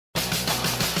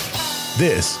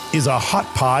This is a Hot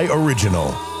Pie Original.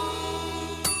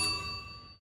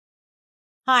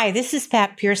 Hi, this is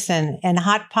Pat Pearson and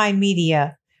Hot Pie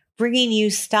Media, bringing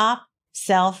you Stop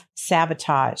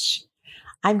Self-Sabotage.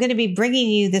 I'm going to be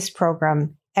bringing you this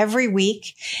program every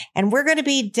week, and we're going to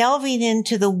be delving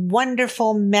into the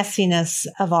wonderful messiness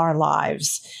of our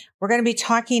lives. We're going to be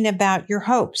talking about your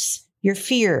hopes, your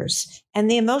fears, and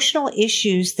the emotional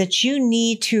issues that you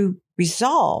need to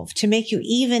resolve to make you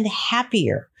even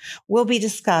happier will be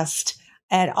discussed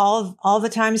at all the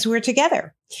times we're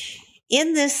together.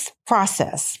 In this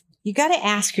process, you got to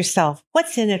ask yourself,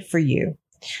 what's in it for you?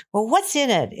 Well, what's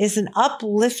in it is an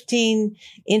uplifting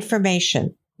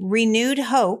information, renewed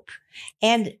hope,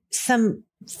 and some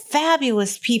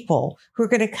fabulous people who are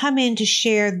going to come in to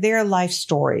share their life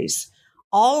stories.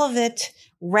 All of it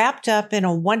wrapped up in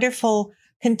a wonderful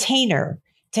container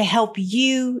to help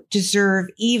you deserve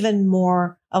even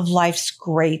more of life's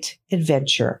great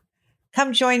adventure.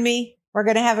 Come join me. We're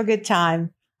going to have a good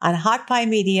time on Hot Pie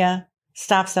Media.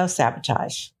 Stop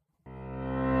Self-Sabotage.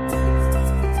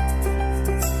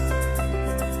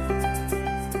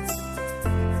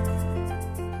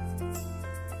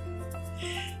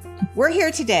 We're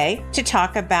here today to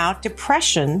talk about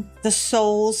depression, the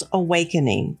soul's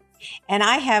awakening. And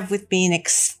I have with me an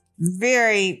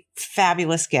very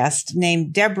fabulous guest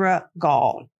named Deborah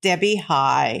Gall. Debbie,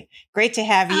 hi. Great to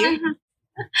have you.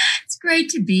 It's great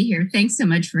to be here. Thanks so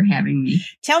much for having me.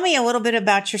 Tell me a little bit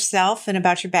about yourself and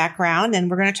about your background, and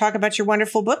we're going to talk about your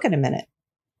wonderful book in a minute.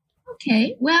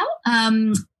 Okay. Well,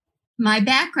 my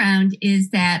background is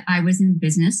that I was in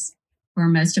business for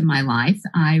most of my life.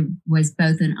 I was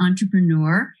both an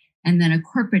entrepreneur and then a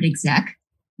corporate exec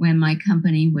when my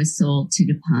company was sold to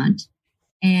DuPont.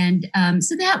 And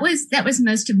so that was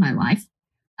most of my life.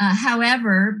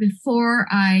 However, before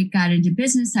I got into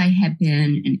business, I had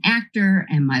been an actor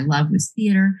and my love was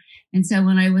theater. And so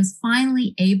when I was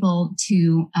finally able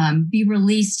to be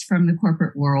released from the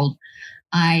corporate world,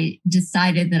 I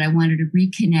decided that I wanted to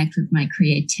reconnect with my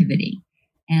creativity.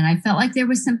 And I felt like there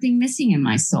was something missing in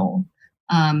my soul,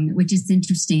 which is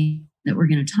interesting that we're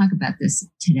going to talk about this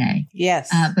today.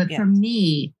 Yes. But for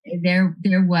me, there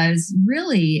was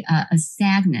really a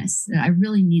sadness that I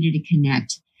really needed to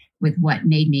connect with what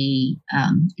made me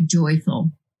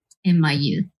joyful in my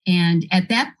youth. And at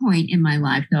that point in my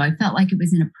life, though, I felt like it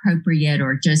was inappropriate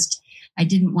or just, I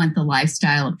didn't want the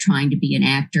lifestyle of trying to be an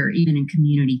actor, even in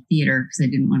community theater, because I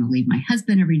didn't want to leave my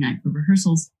husband every night for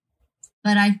rehearsals.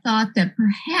 But I thought that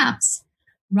perhaps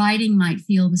writing might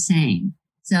feel the same.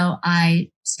 So I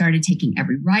started taking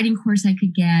every writing course I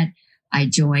could get. I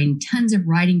joined tons of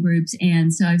writing groups.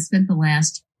 And so I've spent the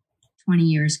last 20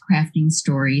 years crafting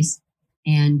stories.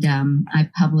 And I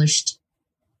published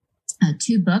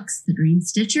 2 books, The Dream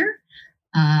Stitcher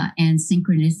and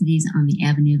Synchronicities on the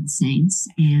Avenue of the Saints.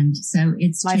 And so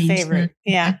it's my changed favorite.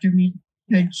 the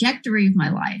trajectory of my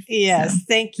life. Yes. So,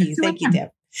 thank you. Thank you, Deb.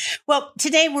 Well,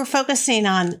 today we're focusing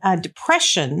on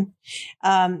depression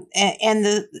and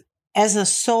as a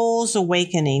soul's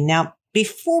awakening. Now,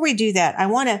 before we do that, I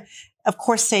want to, of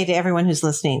course, say to everyone who's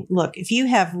listening, look, if you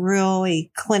have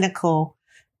really clinical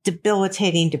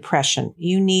debilitating depression,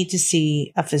 you need to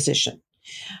see a physician.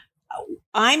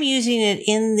 I'm using it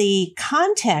in the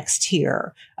context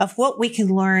here of what we can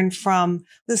learn from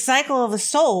the cycle of a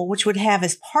soul, which would have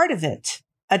as part of it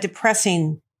a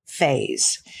depressing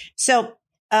phase. So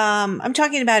I'm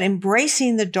talking about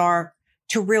embracing the dark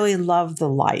to really love the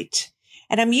light.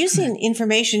 And I'm using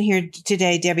information here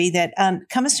today, Debbie, that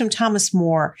comes from Thomas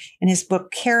More in his book,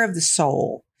 Care of the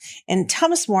Soul. And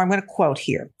Thomas More, I'm going to quote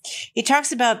here. He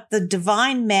talks about the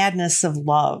divine madness of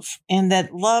love and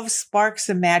that love sparks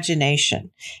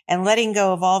imagination, and letting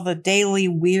go of all the daily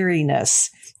weariness.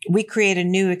 We create a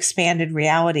new expanded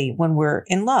reality when we're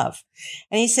in love.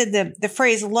 And he said the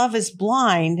phrase love is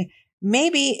blind.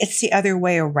 Maybe it's the other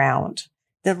way around,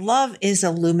 that love is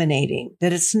illuminating,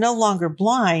 that it's no longer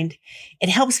blind. It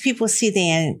helps people see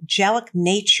the angelic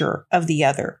nature of the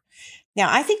other. Now,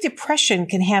 I think depression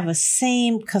can have a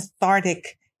same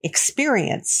cathartic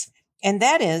experience, and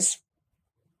that is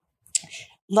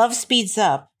love speeds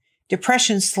up,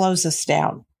 depression slows us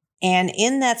down. And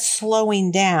in that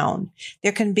slowing down,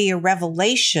 there can be a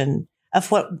revelation of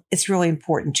what is really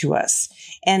important to us.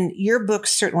 And your book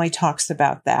certainly talks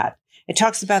about that. It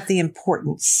talks about the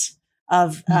importance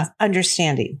of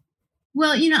understanding.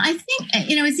 Well, I think,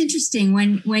 it's interesting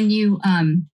when you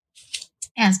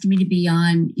asked me to be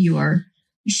on your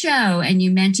show and you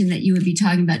mentioned that you would be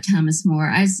talking about Thomas More.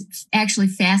 I was actually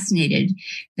fascinated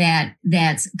that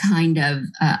that's kind of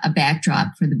a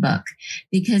backdrop for the book,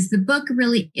 because the book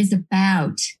really is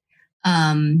about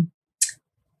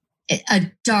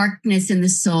a darkness in the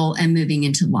soul and moving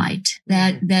into light.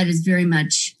 That is very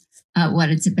much what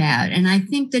it's about. And I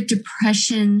think that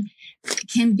depression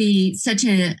can be such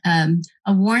a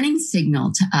warning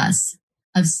signal to us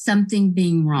of something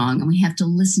being wrong, and we have to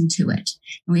listen to it.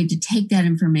 And we have to take that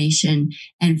information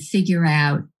and figure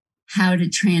out how to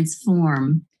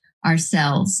transform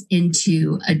ourselves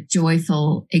into a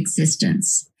joyful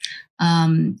existence.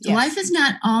 Life is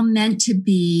not all meant to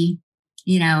be,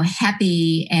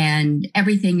 happy and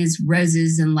everything is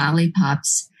roses and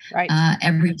lollipops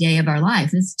every day of our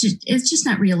life. It's just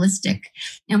not realistic.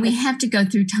 And we have to go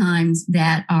through times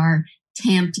that are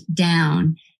tamped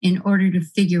down in order to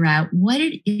figure out what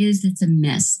it is that's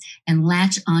amiss and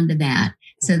latch onto that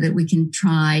so that we can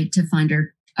try to find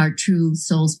our true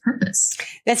soul's purpose.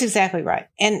 That's exactly right.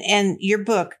 And your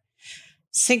book,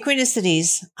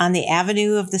 Synchronicities on the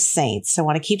Avenue of the Saints. I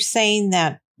want to keep saying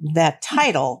that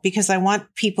title because I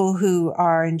want people who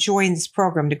are enjoying this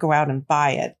program to go out and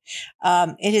buy it.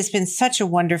 It has been such a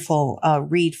wonderful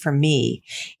read for me.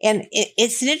 And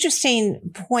it's an interesting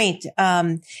point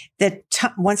that,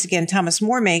 once again, Thomas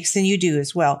More makes, and you do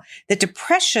as well, that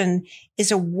depression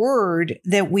is a word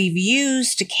that we've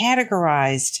used to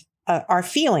categorize our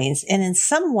feelings and in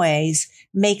some ways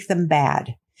make them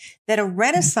bad. That a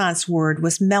Renaissance word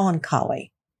was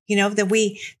melancholy. That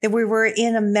we were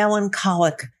in a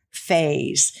melancholic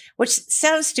phase, which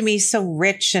sounds to me so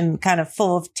rich and kind of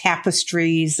full of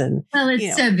tapestries and. Well,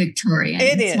 it's so Victorian.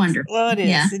 It's wonderful. Well, it is.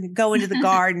 Yeah. And go into the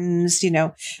gardens,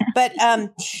 but,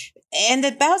 and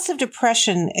the bouts of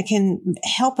depression can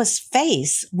help us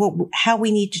face how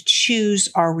we need to choose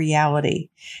our reality.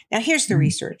 Now, here's the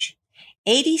research.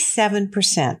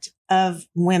 87% of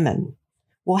women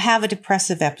will have a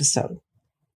depressive episode.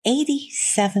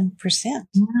 87%.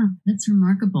 Wow, that's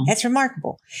remarkable. That's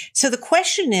remarkable. So the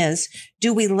question is,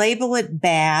 do we label it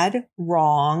bad,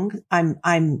 wrong?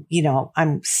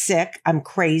 I'm sick, I'm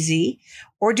crazy,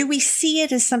 or do we see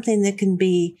it as something that can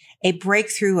be a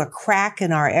breakthrough, a crack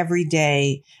in our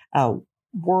everyday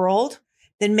world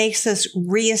that makes us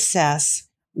reassess,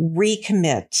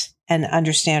 recommit, and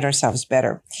understand ourselves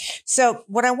better? So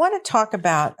what I want to talk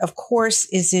about, of course,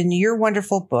 is in your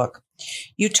wonderful book.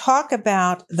 You talk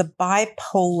about the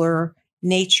bipolar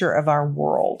nature of our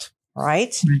world, right?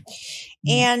 Mm-hmm.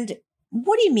 And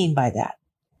what do you mean by that?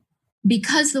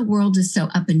 Because the world is so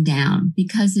up and down,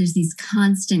 because there's these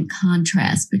constant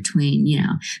contrasts between,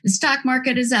 the stock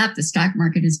market is up, the stock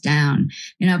market is down,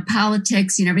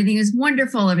 politics, everything is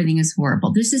wonderful, everything is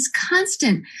horrible. There's this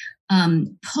constant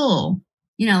pull,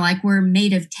 like we're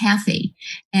made of taffy.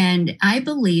 And I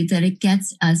believe that it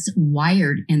gets us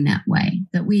wired in that way,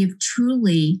 that we have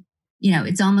truly,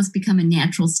 it's almost become a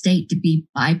natural state to be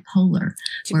bipolar,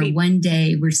 where one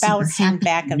day we're super happy,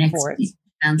 back and forth.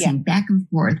 Bouncing back and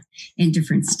forth in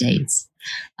different states.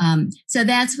 So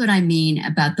that's what I mean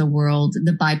about the world,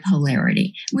 the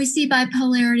bipolarity. We see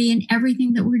bipolarity in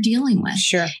everything that we're dealing with.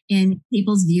 Sure. In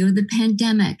people's view of the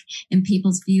pandemic, in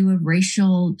people's view of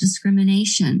racial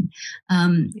discrimination.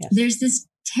 There's this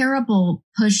terrible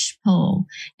push-pull.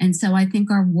 And so I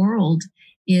think our world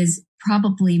is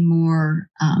probably more,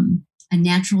 a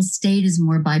natural state is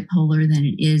more bipolar than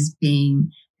it is being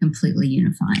completely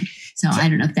unified. So I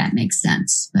don't know if that makes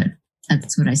sense, but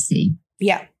that's what I see.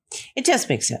 Yeah, it does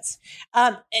make sense.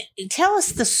 Tell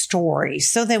us the story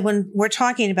so that when we're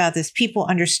talking about this, people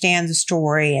understand the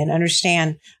story and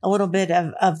understand a little bit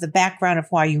of the background of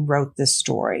why you wrote this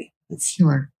story.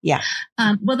 Sure. Yeah.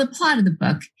 Well, the plot of the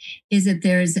book is that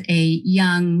there's a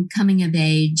young coming of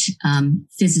age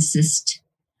physicist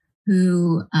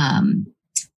who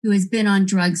has been on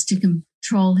drugs to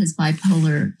control his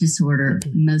bipolar disorder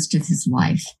most of his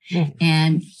life. Mm-hmm.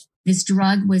 And this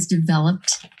drug was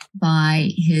developed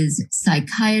by his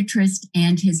psychiatrist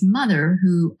and his mother,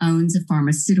 who owns a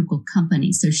pharmaceutical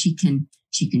company. So she can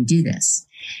do this.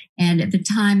 And at the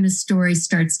time the story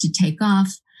starts to take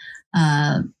off,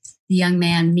 the young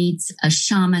man meets a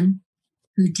shaman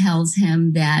who tells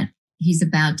him that he's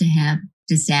about to have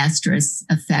disastrous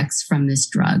effects from this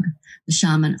drug. The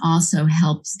shaman also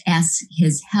asks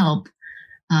his help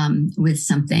with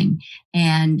something.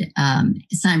 And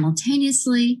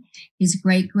simultaneously, his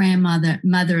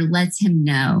great-grandmother lets him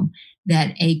know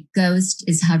that a ghost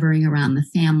is hovering around the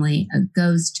family, a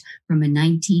ghost from a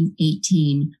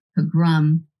 1918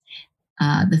 pogrom.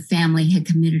 The family had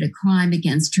committed a crime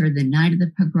against her the night of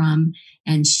the pogrom,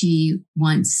 and she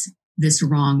wants this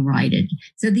wrong righted.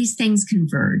 So these things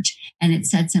converge, and it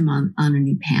sets him on a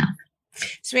new path.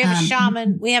 So we have a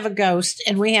shaman, we have a ghost,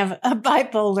 and we have a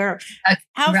bipolar.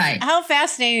 How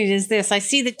fascinating is this? I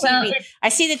see the TV. Well, I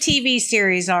see the TV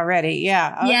series already.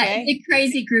 Yeah. Okay. Yeah, it's a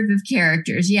crazy group of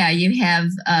characters. Yeah, you have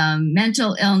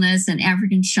mental illness, an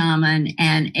African shaman,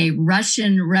 and a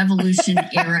Russian Revolution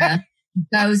era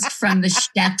ghost from the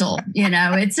shtetl.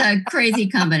 It's a crazy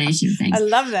combination of things. I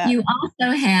love that. You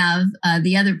also have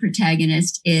the other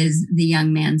protagonist is the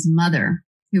young man's mother,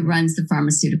 who runs the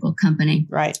pharmaceutical company.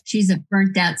 Right. She's a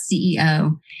burnt out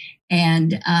CEO,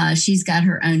 and she's got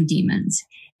her own demons.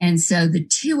 And so the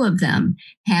two of them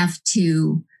have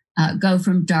to go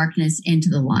from darkness into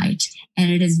the light.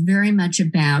 And it is very much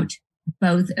about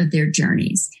both of their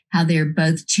journeys, how they're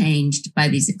both changed by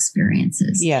these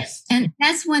experiences. Yes. And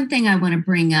that's one thing I want to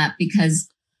bring up because,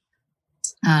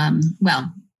 I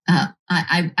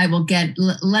will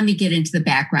let me get into the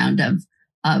background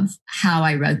of how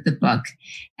I wrote the book.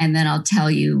 And then I'll tell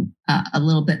you a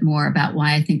little bit more about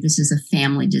why I think this is a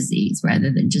family disease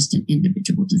rather than just an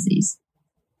individual disease.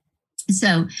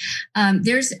 So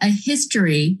there's a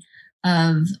history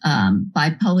of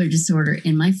bipolar disorder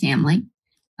in my family.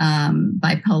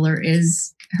 Bipolar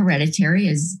is hereditary,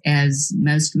 as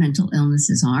most mental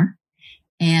illnesses are.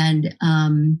 And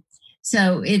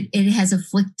so it has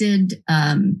afflicted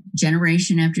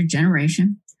generation after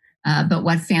generation. But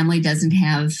what family doesn't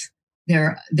have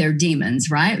their demons,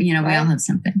 right? We all have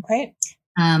something. Right.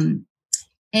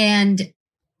 And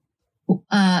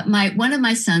one of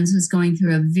my sons was going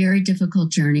through a very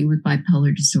difficult journey with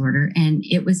bipolar disorder. And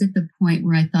it was at the point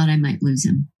where I thought I might lose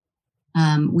him.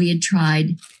 We had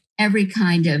tried every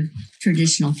kind of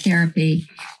traditional therapy.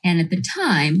 And at the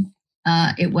time,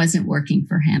 it wasn't working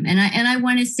for him. And I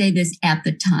want to say this at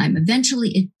the time.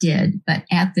 Eventually it did, but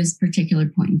at this particular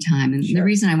point in time. And the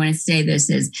reason I want to say this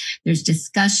is there's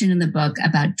discussion in the book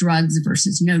about drugs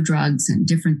versus no drugs and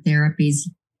different therapies.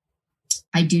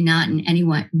 I do not in any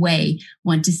way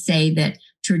want to say that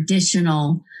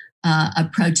traditional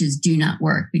approaches do not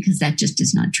work, because that just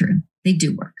is not true. They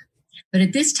do work. But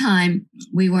at this time,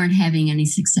 we weren't having any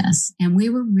success, and we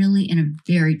were really in a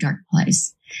very dark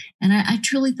place. And I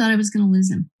truly thought I was going to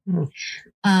lose him.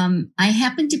 I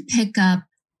happened to pick up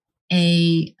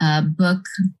a book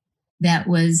that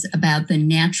was about the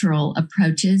natural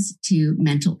approaches to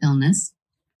mental illness.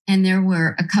 And there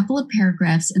were a couple of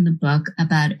paragraphs in the book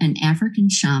about an African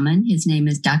shaman. His name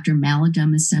is Dr.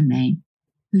 Malidoma Somé,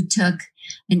 who took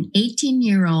an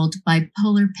 18-year-old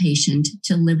bipolar patient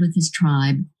to live with his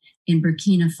tribe in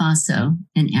Burkina Faso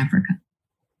in Africa.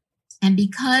 And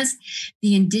because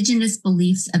the indigenous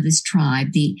beliefs of this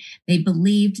tribe, they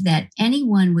believed that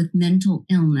anyone with mental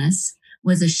illness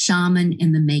was a shaman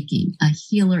in the making, a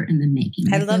healer in the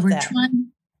making. I love that.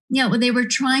 They were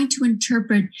trying to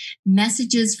interpret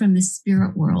messages from the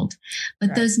spirit world,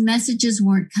 but those messages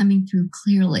weren't coming through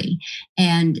clearly.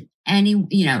 And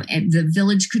the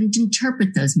village couldn't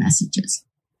interpret those messages.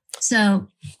 So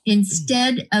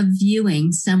instead of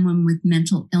viewing someone with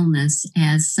mental illness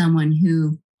as someone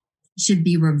who should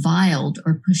be reviled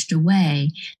or pushed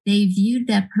away, they viewed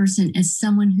that person as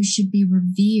someone who should be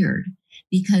revered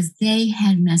because they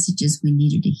had messages we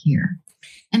needed to hear.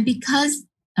 And because,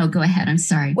 go ahead. I'm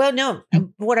sorry. Well, no,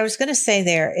 what I was going to say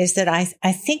there is that I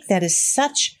think that is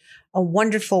such a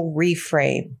wonderful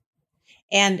reframe.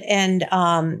 And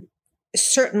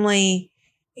certainly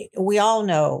we all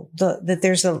know that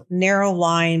there's a narrow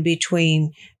line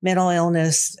between mental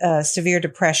illness, severe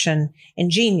depression,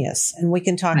 and genius. And we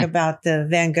can talk about the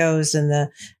Van Goghs and the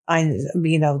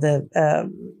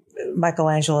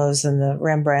Michelangelos and the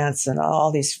Rembrandts and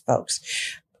all these folks.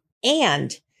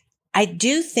 And I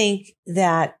do think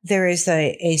that there is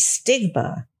a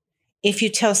stigma if you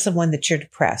tell someone that you're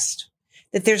depressed,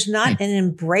 that there's not an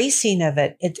embracing of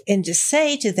it, and to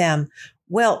say to them,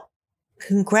 well,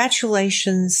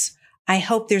 congratulations. I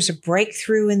hope there's a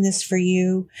breakthrough in this for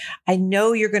you. I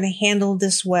know you're going to handle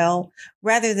this well,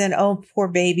 rather than, oh, poor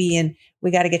baby, and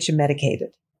we got to get you medicated.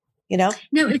 No,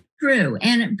 it's true.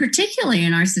 And particularly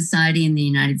in our society in the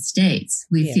United States,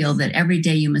 we feel that every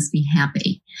day you must be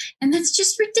happy. And that's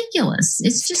just ridiculous.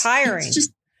 It's just tiring.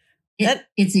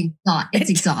 It's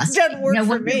exhausting. Doesn't work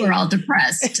for me. We're all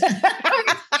depressed.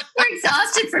 We're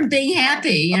exhausted from being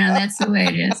happy. That's the way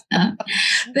it is.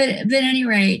 But at any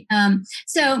rate,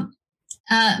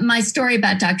 my story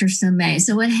about Dr. Somé.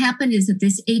 So what happened is that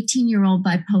this 18-year-old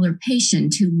bipolar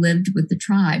patient who lived with the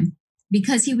tribe,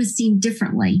 because he was seen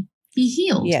differently, he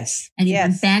healed. Yes. And he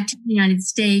went back to the United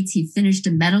States. He finished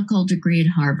a medical degree at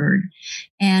Harvard.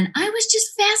 And I was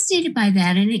just fascinated by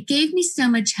that. And it gave me so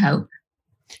much hope.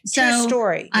 So true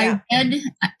story. Yeah.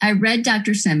 I read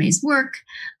Dr. Some's work.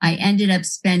 I ended up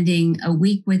spending a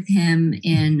week with him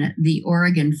in the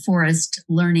Oregon forest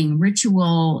learning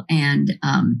ritual and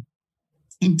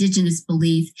indigenous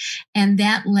belief. And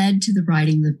that led to the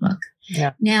writing of the book.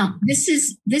 Yeah. Now, this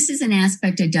is an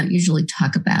aspect I don't usually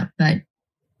talk about, but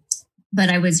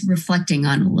I was reflecting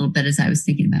on a little bit as I was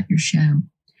thinking about your show.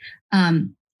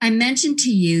 I mentioned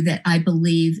to you that I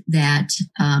believe that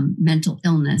mental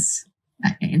illness,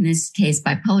 in this case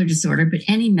bipolar disorder, but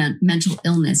any mental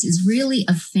illness is really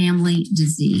a family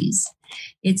disease.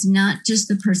 It's not just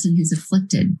the person who's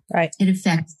afflicted. Right. It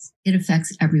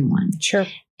affects everyone. Sure.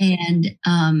 And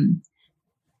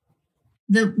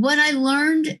what I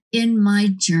learned in my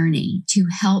journey to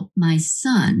help my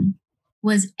son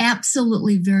was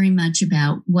absolutely very much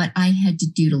about what I had to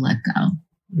do to let go.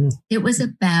 It was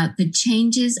about the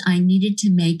changes I needed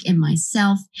to make in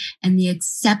myself and the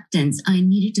acceptance I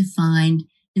needed to find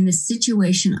in the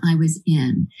situation I was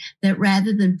in, that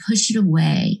rather than push it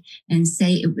away and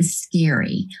say it was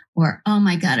scary or, oh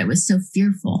my God, it was so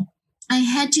fearful, I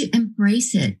had to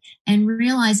embrace it and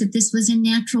realize that this was a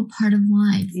natural part of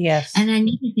life. Yes. And I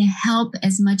needed to help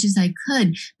as much as I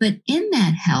could. But in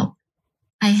that help,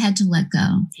 I had to let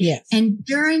go. Yes. And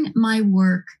during my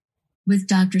work with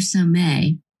Dr. Some,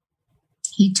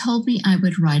 he told me I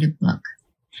would write a book.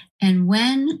 And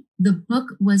when the book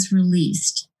was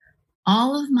released,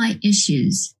 all of my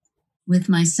issues with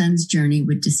my son's journey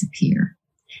would disappear.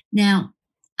 Now,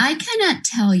 I cannot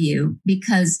tell you,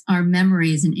 because our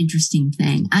memory is an interesting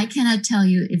thing, I cannot tell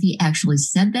you if he actually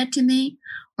said that to me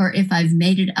or if I've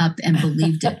made it up and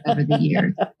believed it over the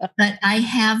years. But I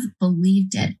have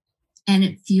believed it, and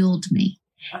it fueled me.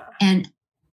 And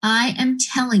I am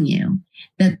telling you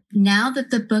that now that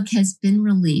the book has been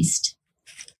released,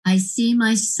 I see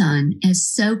my son as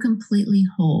so completely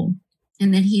whole,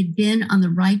 and that he had been on the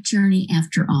right journey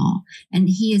after all. And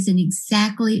he is in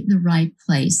exactly the right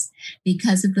place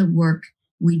because of the work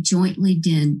we jointly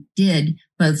did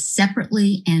both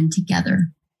separately and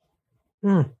together.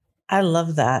 I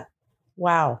love that.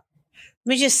 Wow. Let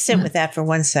me just sit with that for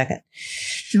 1 second.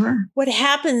 Sure. What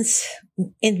happens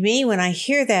in me when I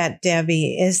hear that,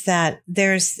 Debbie, is that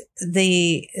there's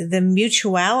the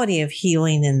mutuality of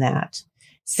healing in that.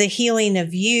 It's the healing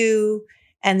of you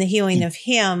and the healing of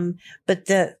him, but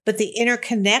the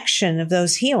interconnection of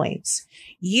those healings.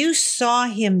 You saw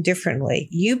him differently.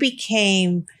 You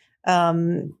became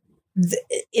in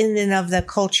and of the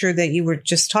culture that you were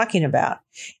just talking about,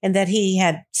 and that he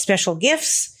had special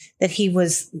gifts, that he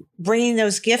was bringing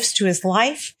those gifts to his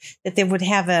life, that they would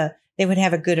have a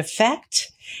good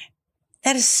effect.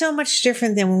 That is so much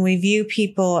different than when we view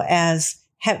people as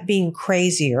being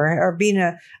crazy or being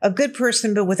a good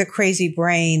person, but with a crazy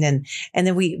brain. And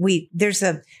then there's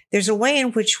a way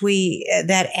in which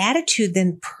that attitude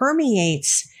then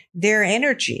permeates their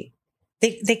energy.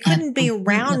 They couldn't be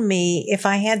around me if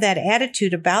I had that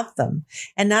attitude about them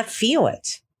and not feel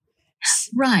it.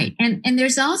 Right. And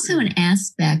there's also an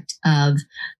aspect of,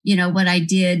 what I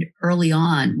did early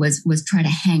on was try to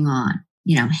hang on.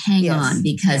 Hang on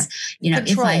because, Control.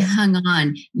 If I hung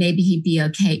on, maybe he'd be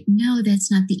okay. No,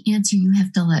 that's not the answer. You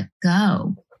have to let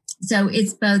go. So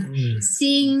it's both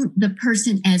seeing the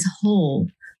person as whole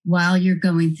while you're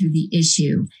going through the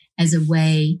issue as a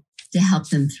way to help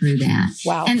them through that.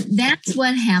 Wow. And that's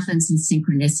what happens in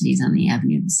Synchronicities on the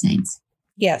Avenue of the Saints.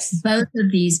 Yes. Both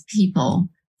of these people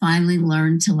finally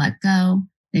learn to let go.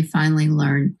 They finally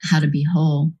learn how to be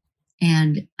whole.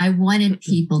 And I wanted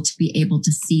people to be able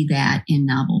to see that in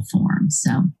novel form.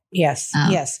 So yes.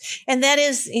 And that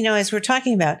is, as we're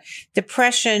talking about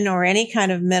depression or any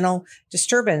kind of mental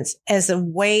disturbance as a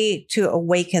way to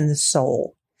awaken the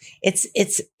soul. It's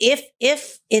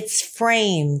if it's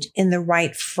framed in the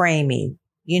right framing,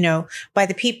 by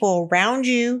the people around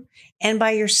you and by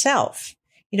yourself.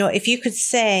 If you could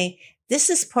say,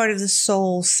 this is part of the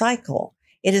soul cycle.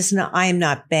 It is not, I am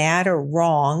not bad or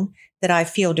wrong that I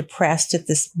feel depressed at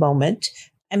this moment.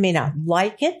 I may not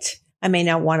like it. I may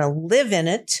not want to live in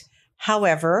it.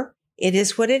 However, it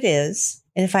is what it is.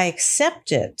 And if I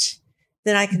accept it,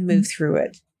 then I can move through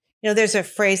it. There's a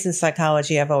phrase in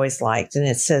psychology I've always liked, and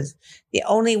it says, the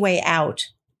only way out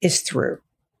is through.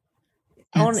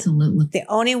 Absolutely. The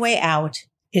only way out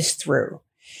is through.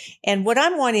 And what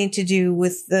I'm wanting to do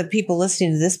with the people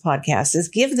listening to this podcast is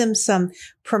give them some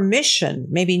permission,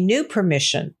 maybe new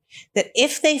permission, that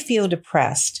if they feel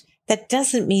depressed, that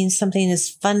doesn't mean something is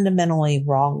fundamentally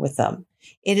wrong with them.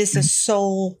 It is a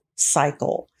soul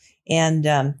cycle. And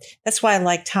that's why I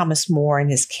like Thomas More and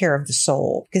his Care of the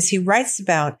Soul, because he writes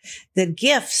about the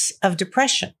gifts of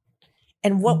depression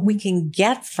and what we can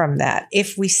get from that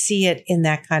if we see it in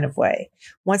that kind of way.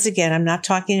 Once again, I'm not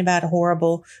talking about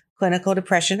horrible clinical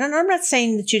depression, and I'm not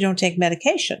saying that you don't take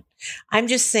medication. I'm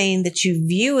just saying that you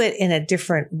view it in a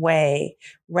different way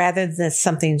rather than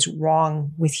something's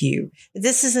wrong with you.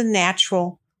 This is a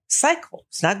natural cycle.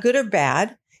 It's not good or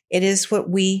bad. It is what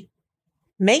we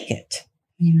make it.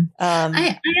 Yeah.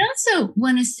 I also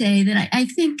want to say that I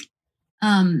think,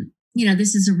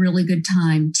 this is a really good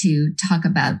time to talk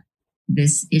about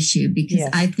this issue because Yes.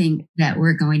 I think that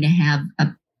we're going to have a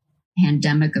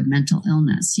pandemic of mental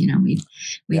illness.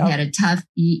 We've had a tough,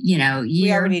 year.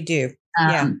 We already do.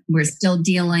 We're still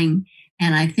dealing.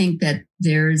 And I think that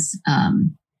there's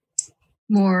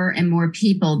more and more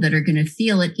people that are going to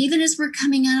feel it, even as we're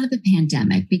coming out of the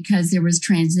pandemic, because there was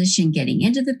transition getting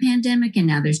into the pandemic and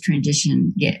now there's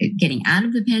transition getting out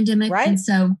of the pandemic. Right. And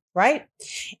so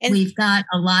And we've got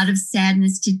a lot of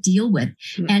sadness to deal with.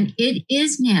 And it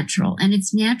is natural. And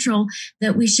it's natural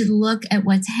that we should look at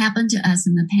what's happened to us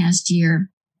in the past year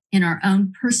in our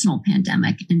own personal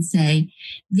pandemic and say,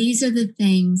 these are the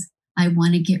things I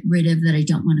want to get rid of that I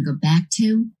don't want to go back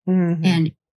to. Mhm.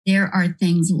 And there are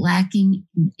things lacking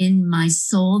in my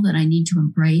soul that I need to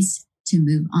embrace to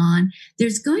move on.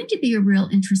 There's going to be a real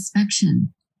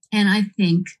introspection. And I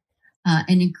think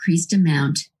an increased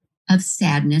amount of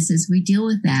sadness as we deal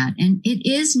with that. And it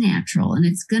is natural, and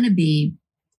it's going to be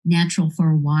natural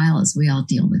for a while as we all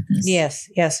deal with this.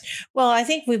 Yes. Well, I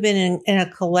think we've been in a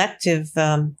collective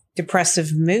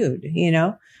depressive mood,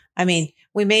 I mean,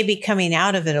 we may be coming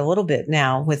out of it a little bit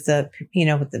now with the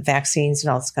vaccines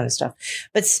and all this kind of stuff,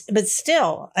 but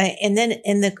still, and then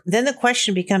the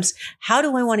question becomes, how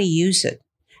do I want to use it?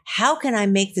 How can I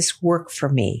make this work for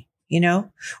me?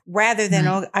 Rather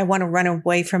than, I want to run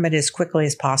away from it as quickly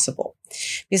as possible.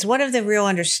 Because one of the real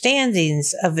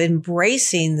understandings of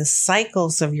embracing the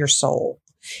cycles of your soul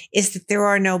is that there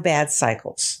are no bad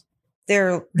cycles.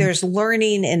 There's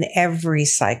learning in every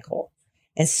cycle.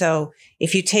 And so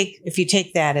if you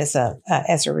take that as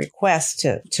a request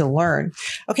to learn.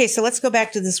 Okay. So let's go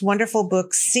back to this wonderful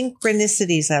book,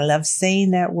 Synchronicities. I love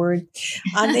saying that word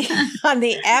on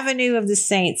the Avenue of the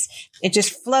Saints. It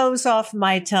just flows off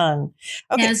my tongue.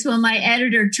 Okay. Yes. Well, my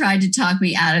editor tried to talk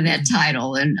me out of that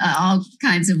title in all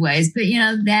kinds of ways, but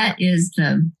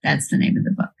that's the name of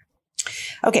the book.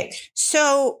 Okay.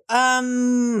 So,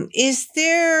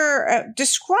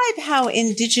 describe how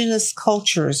indigenous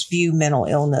cultures view mental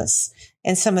illness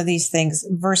and some of these things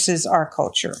versus our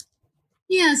culture.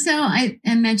 Yeah. So I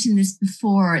mentioned this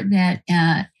before that,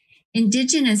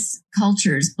 indigenous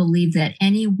cultures believe that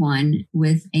anyone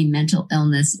with a mental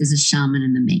illness is a shaman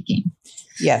in the making.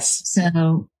 Yes.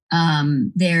 So,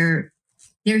 they're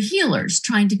healers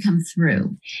trying to come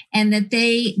through, and that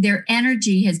their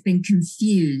energy has been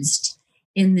confused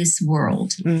in this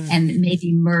world and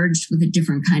maybe merged with a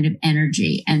different kind of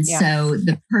energy. And so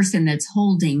the person that's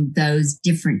holding those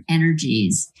different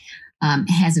energies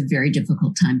has a very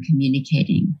difficult time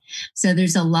communicating. So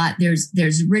there's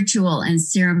there's ritual and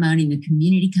ceremony, and the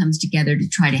community comes together to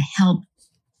try to help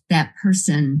that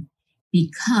person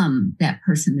become that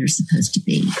person they're supposed to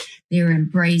be. They're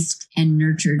embraced and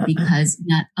nurtured because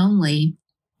not only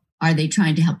are they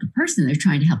trying to help the person, they're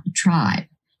trying to help the tribe.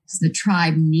 So the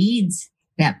tribe needs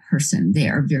that person. They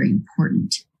are very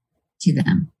important to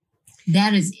them.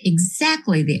 That is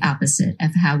exactly the opposite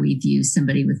of how we view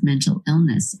somebody with mental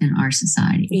illness in our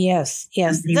society. Yes.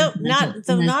 Though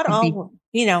not all,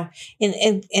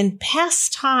 in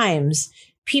past times,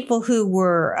 people who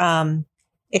were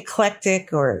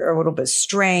eclectic or a little bit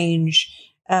strange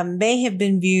may have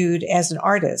been viewed as an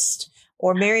artist,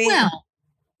 or may have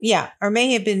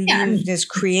been viewed as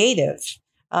creative.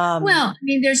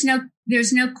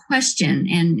 There's no question,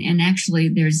 and actually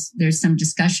there's some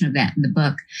discussion of that in the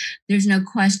book. There's no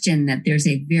question that there's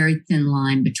a very thin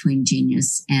line between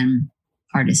genius and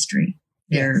artistry.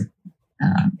 It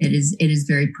is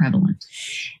very prevalent,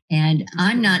 and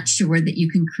I'm not sure that you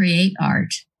can create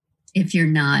art if you're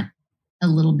not a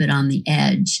little bit on the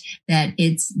edge. That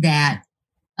it's that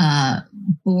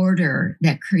border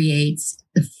that creates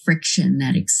the friction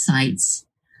that excites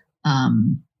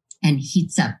and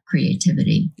heats up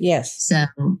creativity. Yes. So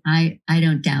I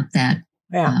don't doubt that.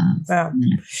 Yeah.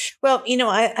 Well,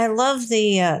 I love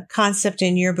the concept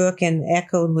in your book and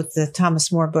echoed with the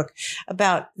Thomas More book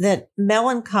about that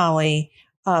melancholy,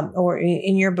 or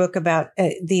in your book about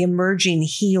the emerging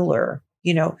healer,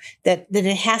 that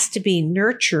it has to be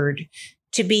nurtured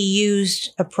to be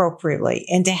used appropriately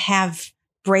and to have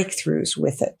breakthroughs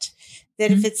with it.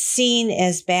 That if it's seen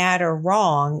as bad or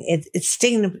wrong, it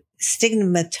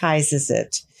stigmatizes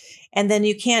it. And then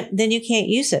you can't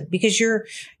use it because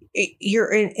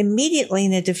you're immediately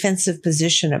in a defensive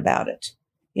position about it.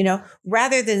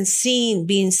 Rather than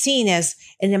being seen as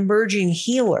an emerging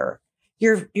healer,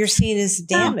 you're seen as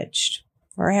damaged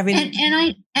or having.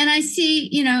 And I see,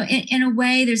 in a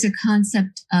way, there's a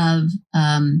concept of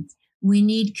we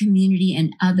need community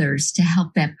and others to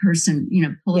help that person,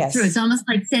 pull it through. It's almost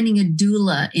like sending a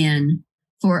doula in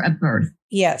for a birth.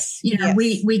 Yes.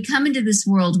 We come into this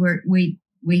world where we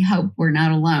hope we're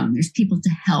not alone. There's people to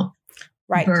help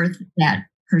birth that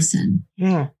person.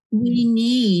 Yeah. We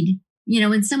need,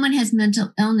 when someone has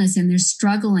mental illness and they're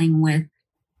struggling with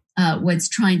what's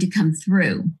trying to come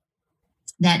through,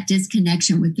 that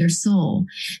disconnection with their soul,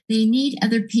 they need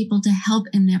other people to help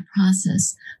in that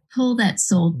process, pull that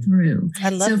soul through. I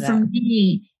love that. So for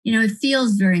me, it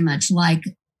feels very much like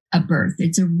a birth.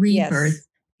 It's a rebirth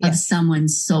of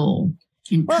someone's soul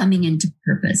and coming into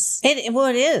purpose. It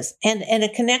is. And a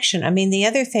connection. I mean, the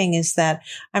other thing is that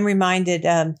I'm reminded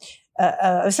of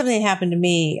something that happened to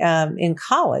me in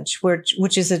college,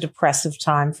 which is a depressive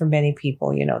time for many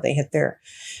people. They hit their,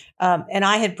 and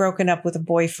I had broken up with a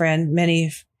boyfriend.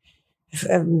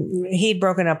 He'd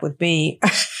broken up with me.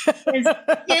 His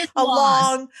a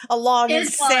long and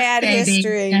His sad loss,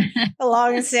 history. A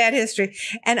long and sad history.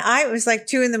 And it was like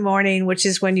 2 a.m, which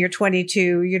is when you're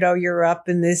 22, you're up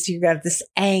in this, you got this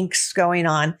angst going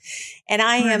on. And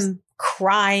I am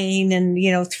crying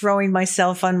and, throwing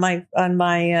myself on my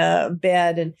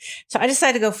bed. And so I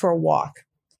decided to go for a walk,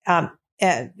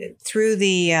 through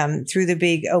the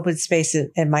big open space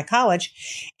at my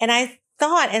college. And I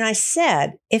thought, and I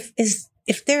said,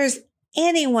 if there's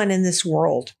anyone in this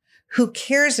world who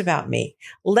cares about me,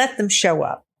 let them show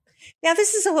up. Now,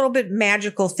 this is a little bit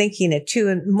magical thinking at 2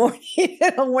 a.m. on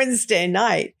a Wednesday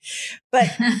night, but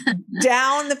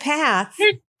down the path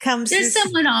comes There's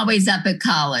someone always up at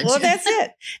college. Well, that's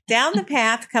it. Down the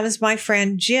path comes my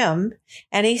friend Jim,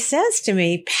 and he says to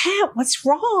me, "Pat, what's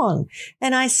wrong?"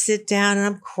 And I sit down and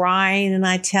I'm crying, and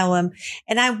I tell him,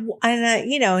 and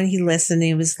he listened.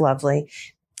 He was lovely.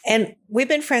 And we've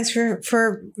been friends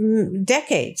for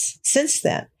decades since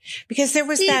then, because there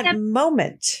was that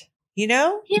moment, Yeah.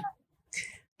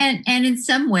 And in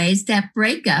some ways, that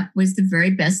breakup was the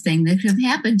very best thing that could have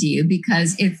happened to you,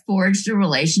 because it forged a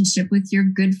relationship with your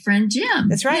good friend Jim.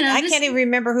 That's right. I can't even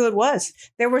remember who it was.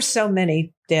 There were so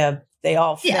many, Deb. They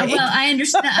all fade. Yeah, well, I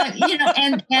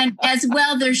understand, and as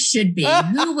well there should be.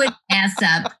 Who would pass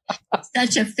up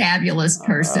such a fabulous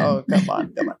person? Oh, come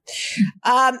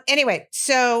on. Anyway,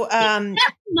 so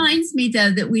that reminds me,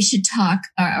 though, that we should talk,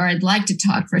 or I'd like to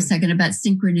talk for a second about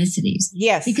synchronicities.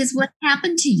 Yes. Because what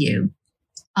happened to you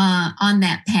on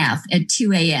that path at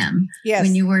 2 a.m.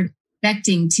 when you were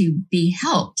expecting to be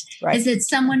helped is that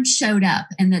someone showed up,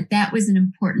 and that was an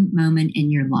important moment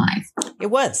in your life. It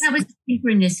was. That was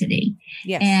synchronicity.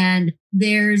 Yes. And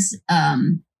there's,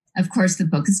 of course, the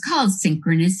book is called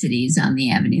Synchronicities on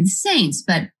the Avenue of the Saints,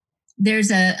 but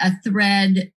there's a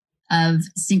thread of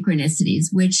synchronicities,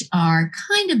 which are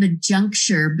kind of a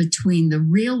juncture between the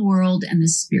real world and the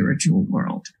spiritual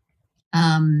world.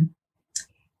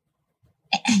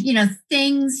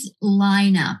 Things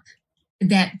line up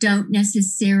that don't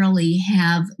necessarily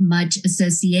have much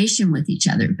association with each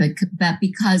other, but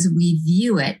because we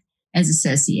view it as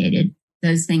associated,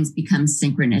 those things become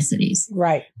synchronicities.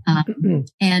 Right.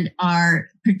 And our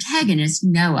protagonist,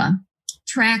 Noah,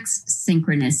 tracks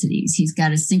synchronicities. He's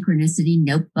got a synchronicity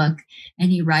notebook, and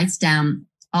he writes down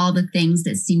all the things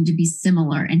that seem to be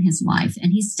similar in his life,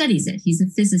 and he studies it. He's a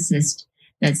physicist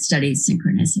that studies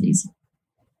synchronicities.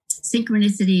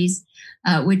 Synchronicities,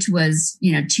 which was,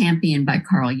 championed by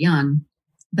Carl Jung,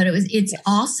 but it's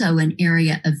also an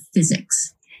area of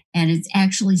physics, and it's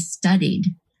actually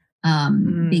studied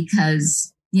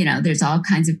because, there's all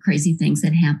kinds of crazy things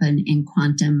that happen in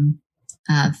quantum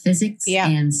physics,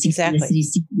 and synchronicities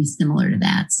seem to be similar to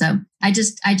that. So I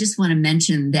just want to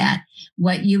mention that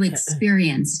what you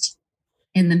experienced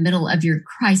in the middle of your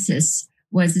crisis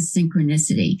was a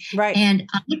synchronicity. Right. And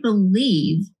I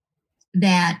believe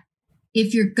that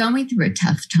if you're going through a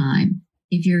tough time,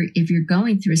 if you're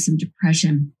going through some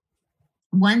depression,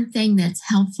 one thing that's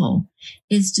helpful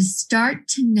is to start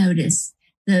to notice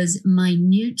those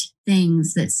minute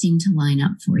things that seem to line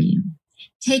up for you.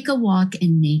 Take a walk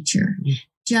in nature.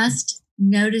 Just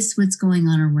notice what's going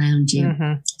on around you.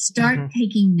 Start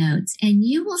taking notes, and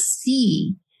you will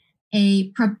see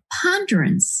a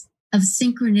preponderance of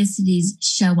synchronicities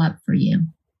show up for you.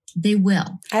 They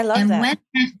will. I love that. And when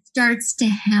that starts to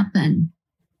happen,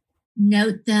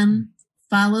 note them,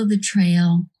 follow the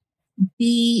trail,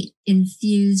 be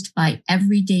infused by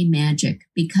everyday magic,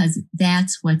 because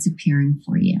that's what's appearing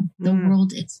for you. The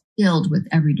world is filled with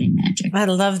everyday magic. I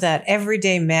love that.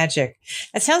 Everyday magic.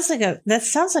 That sounds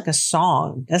like a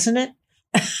song, doesn't it?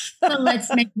 So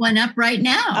let's make one up right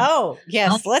now. Oh,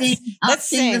 yes. Let's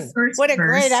sing. The first what a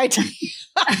verse. great idea.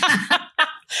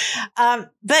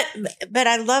 But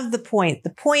I love the point. The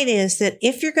point is that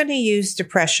if you're going to use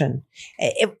depression,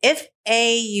 if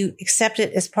you accept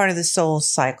it as part of the soul's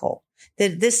cycle,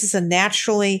 that this is a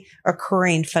naturally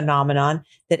occurring phenomenon,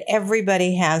 that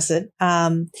everybody has it,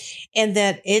 and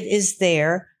that it is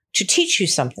there to teach you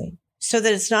something, so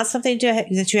that it's not something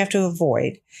that you have to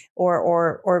avoid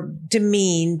or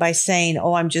demean by saying,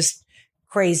 oh, I'm just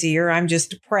crazy, or I'm just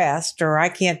depressed, or I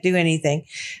can't do anything.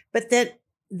 But that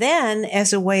then,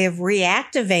 as a way of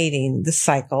reactivating the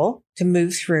cycle to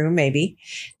move through, maybe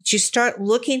you start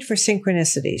looking for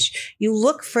synchronicities. You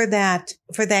look for that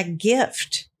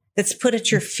gift that's put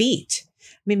at your feet.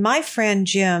 I mean, my friend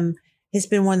Jim has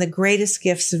been one of the greatest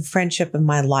gifts of friendship in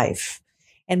my life.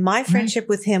 And my friendship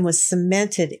with him was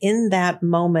cemented in that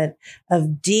moment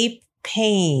of deep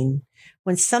pain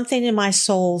when something in my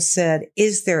soul said,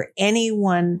 is there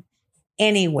anyone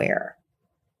anywhere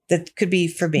that could be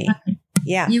for me?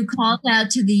 Yeah. You called out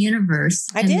to the universe.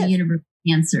 I did. The universe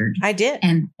answered. I did.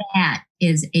 And that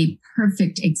is a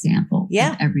perfect example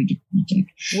of everyday magic.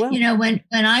 Well, when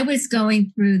I was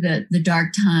going through the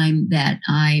dark time that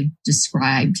I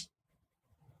described,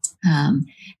 and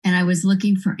I was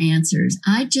looking for answers,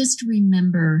 I just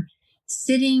remember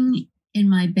sitting in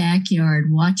my backyard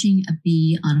watching a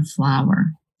bee on a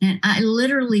flower. And I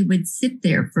literally would sit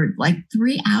there for like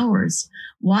 3 hours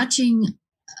watching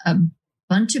a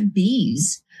bunch of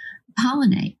bees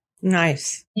pollinate.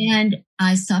 Nice. And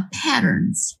I saw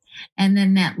patterns. And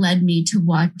then that led me to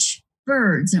watch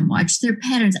birds and watch their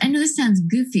patterns. I know this sounds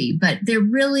goofy, but they're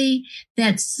really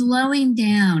that slowing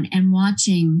down and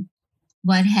watching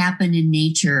what happened in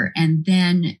nature, and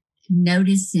then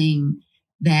noticing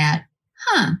that,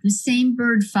 the same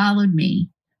bird followed me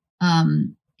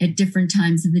at different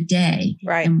times of the day.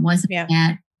 Right. And wasn't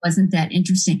that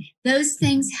interesting? Those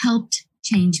things helped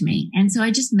change me. And so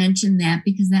I just mentioned that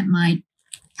because that might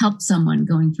help someone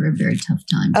going through a very tough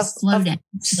time. Slow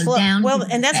down. Well,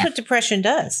 and that's what depression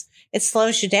does. It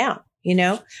slows you down,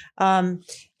 and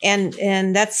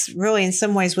that's really in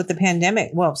some ways what the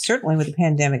pandemic, certainly what the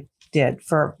pandemic did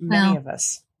for many of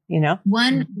us,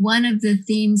 One of the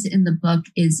themes in the book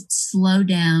is slow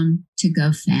down to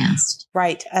go fast.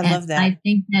 Right. I love that. I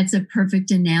think that's a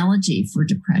perfect analogy for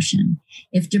depression.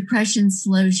 If depression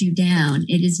slows you down,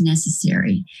 it is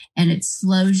necessary, and it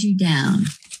slows you down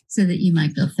so that you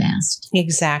might go fast.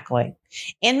 Exactly.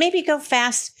 And maybe go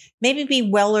fast, maybe be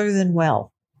weller than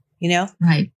well,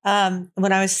 Right.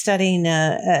 When I was studying,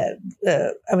 I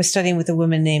was studying with a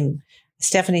woman named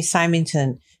Stephanie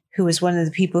Symington, who was one of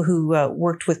the people who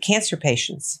worked with cancer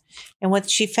patients. And what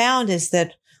she found is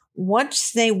that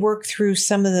once they worked through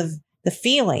some of the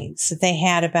feelings that they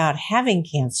had about having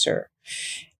cancer,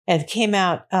 and came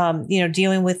out,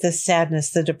 dealing with the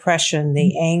sadness, the depression,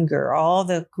 the anger, all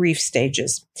the grief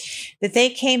stages, that they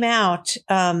came out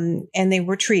and they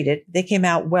were treated. They came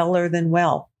out weller than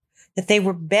well, that they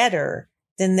were better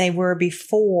than they were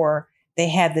before they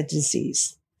had the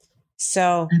disease.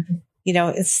 So,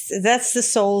 that's the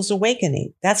soul's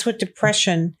awakening. That's what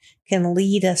depression can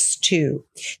lead us to.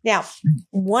 Now,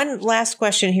 one last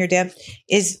question here, Deb,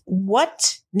 is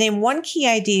name one key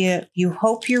idea you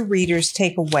hope your readers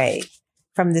take away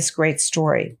from this great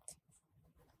story?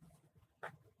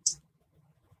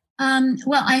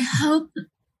 Well, I hope,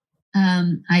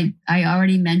 I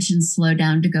already mentioned slow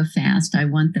down to go fast. I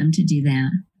want them to do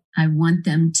that. I want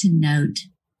them to note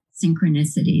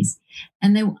synchronicities,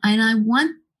 and I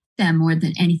want them more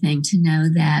than anything to know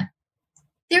that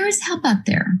there is help out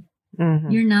there. Mm-hmm.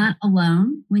 You're not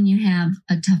alone when you have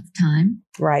a tough time.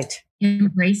 Right.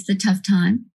 Embrace the tough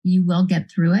time. You will get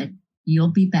through it.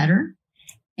 You'll be better.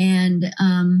 And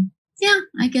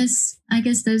I guess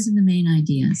those are the main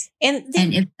ideas. And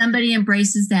if somebody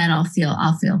embraces that, I'll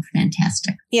feel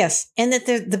fantastic. Yes, and that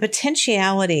the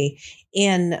potentiality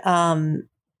in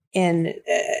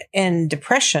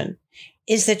depression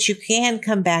is that you can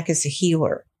come back as a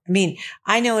healer. I mean,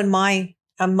 I know in my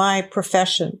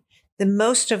profession, the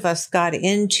most of us got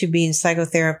into being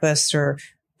psychotherapists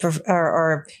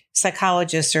or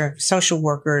psychologists or social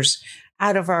workers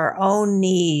out of our own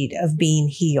need of being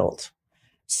healed.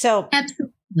 So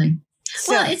absolutely.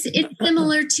 Well, it's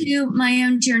similar to my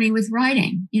own journey with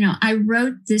writing. I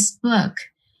wrote this book.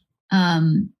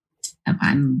 I'm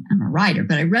a writer,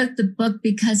 but I wrote the book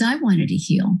because I wanted to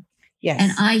heal. Yes.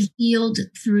 And I healed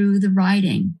through the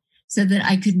writing so that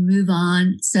I could move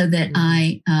on, so that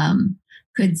I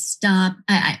could stop.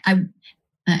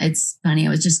 It's funny. I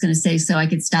was just going to say, so I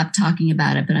could stop talking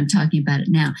about it, but I'm talking about it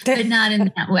now, but not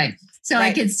in that way. So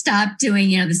right. I could stop doing,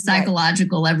 the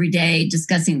psychological every day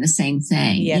discussing the same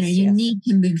thing. Yes, you need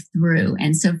to move through.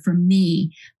 And so for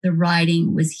me, the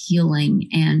writing was healing,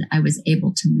 and I was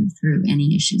able to move through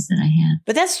any issues that I had.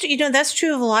 But that's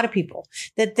true of a lot of people,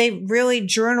 that they really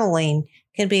journaling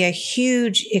can be a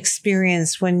huge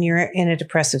experience when you're in a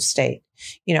depressive state,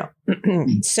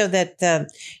 so that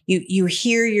you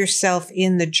hear yourself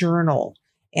in the journal,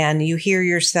 and you hear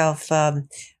yourself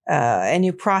and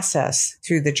you process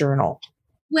through the journal.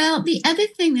 Well, the other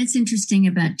thing that's interesting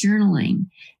about journaling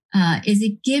is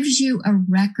it gives you a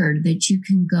record that you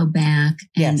can go back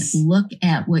and look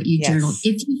at what you journaled.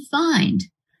 If you find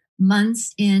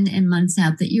months in and months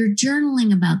out that you're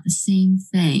journaling about the same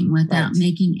thing without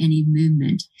making any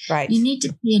movement, you need to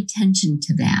pay attention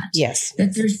to that. Yes.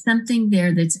 That there's something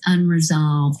there that's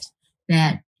unresolved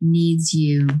that needs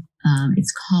you,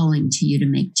 it's calling to you to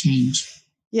make change.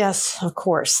 Yes, of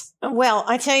course. Well,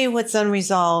 I tell you what's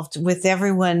unresolved with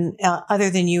everyone other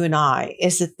than you and I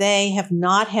is that they have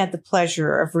not had the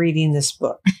pleasure of reading this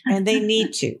book, and they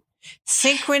need to.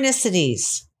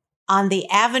 Synchronicities on the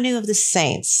Avenue of the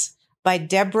Saints by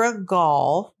Deborah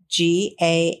Gaal,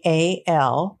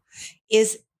 Gaal,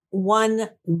 is one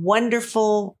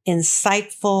wonderful,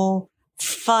 insightful,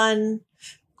 fun,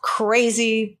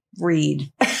 crazy read.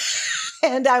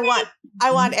 And I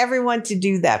want everyone to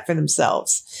do that for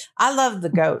themselves. I love The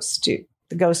Ghost too.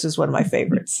 The Ghost is one of my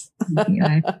favorites.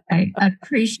 I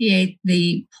appreciate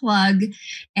the plug.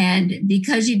 And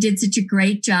because you did such a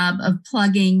great job of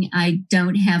plugging, I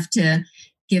don't have to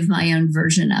give my own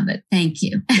version of it. Thank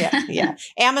you. Yeah.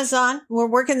 Amazon,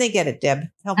 where can they get it, Deb?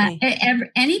 Help me.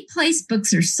 Any place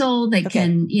books are sold, they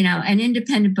can, an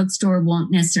independent bookstore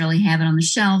won't necessarily have it on the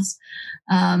shelves,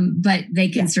 but they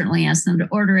can certainly ask them to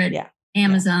order it. Yeah.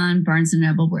 Amazon, Barnes &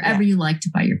 Noble, wherever you like to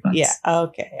buy your books. Yeah.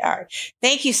 Okay. All right.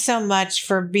 Thank you so much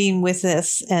for being with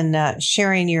us and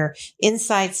sharing your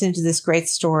insights into this great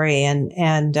story.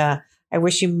 And I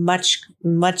wish you much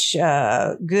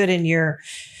good in your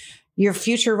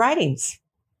future writings.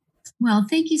 Well,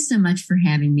 thank you so much for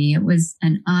having me. It was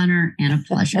an honor and a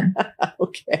pleasure.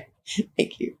 Okay.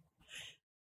 Thank you.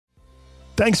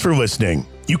 Thanks for listening.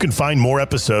 You can find more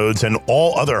episodes and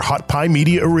all other Hot Pie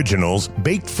Media originals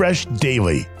baked fresh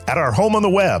daily at our home on the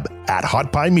web at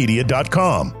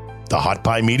hotpiemedia.com, the Hot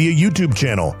Pie Media YouTube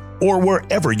channel, or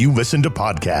wherever you listen to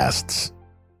podcasts.